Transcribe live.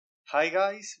Hi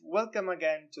guys, welcome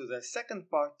again to the second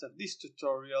part of this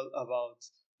tutorial about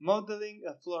modeling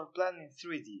a floor plan in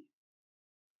 3D.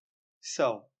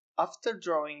 So, after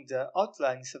drawing the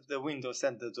outlines of the windows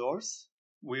and the doors,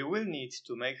 we will need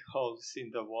to make holes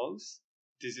in the walls.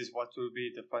 This is what will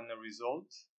be the final result,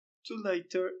 to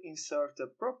later insert the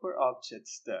proper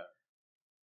objects there.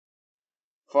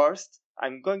 First,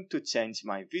 I'm going to change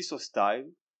my visual style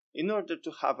in order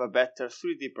to have a better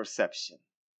 3D perception.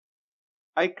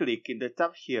 I click in the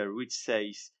tab here which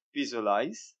says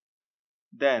Visualize.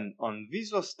 Then on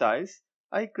Visual Styles,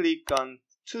 I click on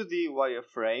 2D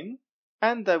wireframe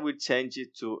and I will change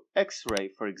it to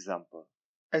X-ray, for example.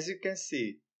 As you can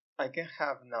see, I can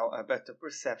have now a better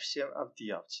perception of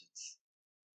the objects.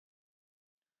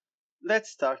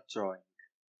 Let's start drawing.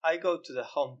 I go to the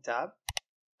Home tab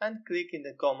and click in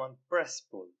the command Press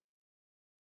Pull.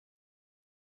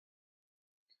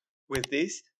 With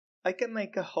this, I can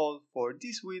make a hole for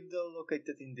this window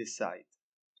located in this side.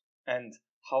 And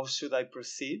how should I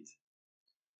proceed?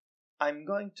 I'm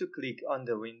going to click on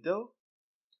the window,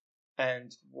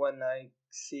 and when I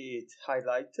see it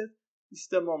highlighted, it's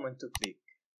the moment to click.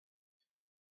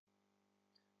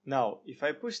 Now, if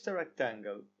I push the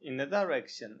rectangle in a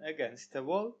direction against the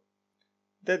wall,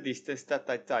 the distance that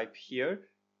I type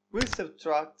here will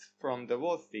subtract from the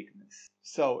wall thickness.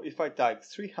 So if I type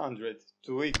 300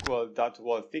 to equal that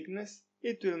wall thickness,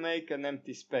 it will make an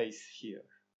empty space here.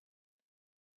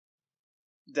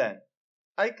 Then,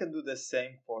 I can do the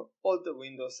same for all the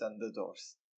windows and the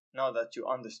doors, now that you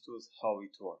understood how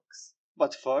it works.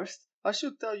 But first, I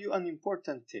should tell you an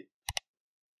important tip.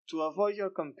 To avoid your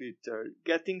computer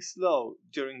getting slow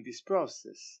during this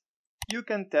process, you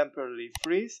can temporarily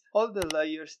freeze all the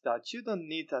layers that you don't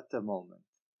need at the moment.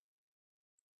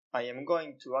 I am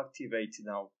going to activate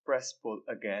now Press Pull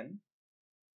again.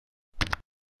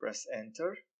 Press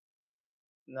Enter.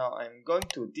 Now I'm going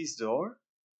to this door.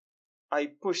 I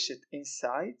push it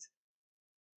inside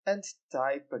and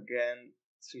type again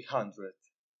 300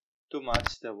 to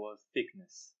match the wall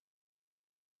thickness.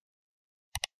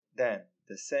 Then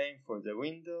the same for the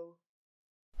window.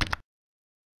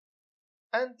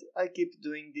 And I keep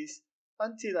doing this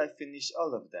until I finish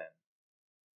all of them.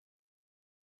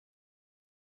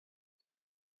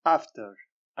 After,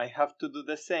 I have to do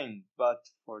the same, but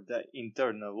for the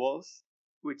internal walls,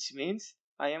 which means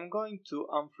I am going to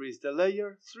unfreeze the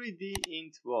layer 3D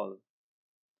int wall.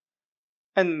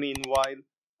 And meanwhile,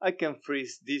 I can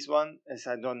freeze this one as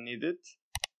I don't need it,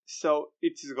 so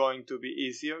it is going to be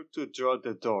easier to draw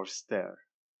the doors there.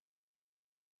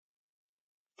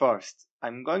 First,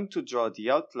 I'm going to draw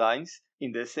the outlines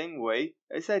in the same way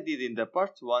as I did in the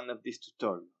part 1 of this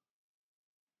tutorial.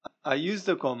 I use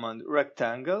the command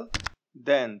rectangle,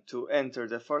 then to enter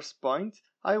the first point,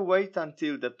 I wait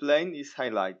until the plane is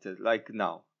highlighted, like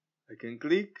now. I can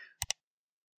click.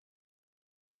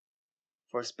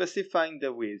 For specifying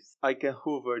the width, I can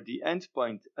hover the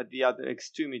endpoint at the other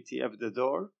extremity of the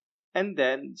door, and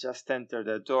then just enter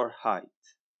the door height.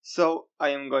 So I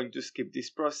am going to skip this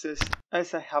process,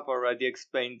 as I have already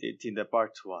explained it in the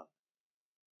part 1.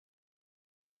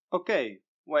 Okay.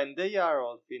 When they are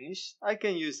all finished, I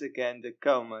can use again the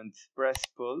command Press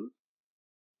Pull.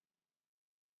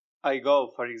 I go,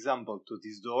 for example, to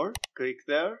this door, click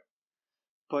there,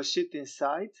 push it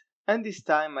inside, and this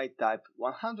time I type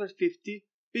 150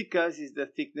 because it's the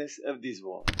thickness of this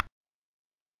wall.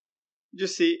 You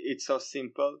see, it's so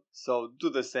simple, so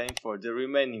do the same for the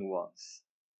remaining ones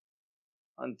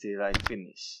until I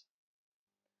finish.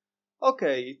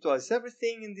 Okay, it was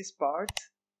everything in this part.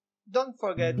 Don't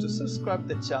forget to subscribe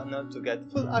the channel to get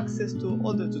full access to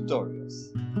all the tutorials.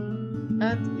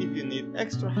 And if you need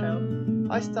extra help,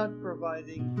 I start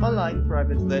providing online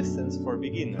private lessons for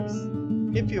beginners.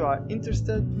 If you are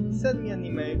interested, send me an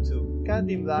email to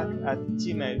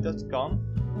cadinblack@gmail.com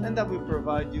and I will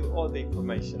provide you all the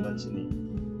information that you need.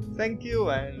 Thank you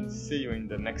and see you in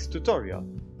the next tutorial.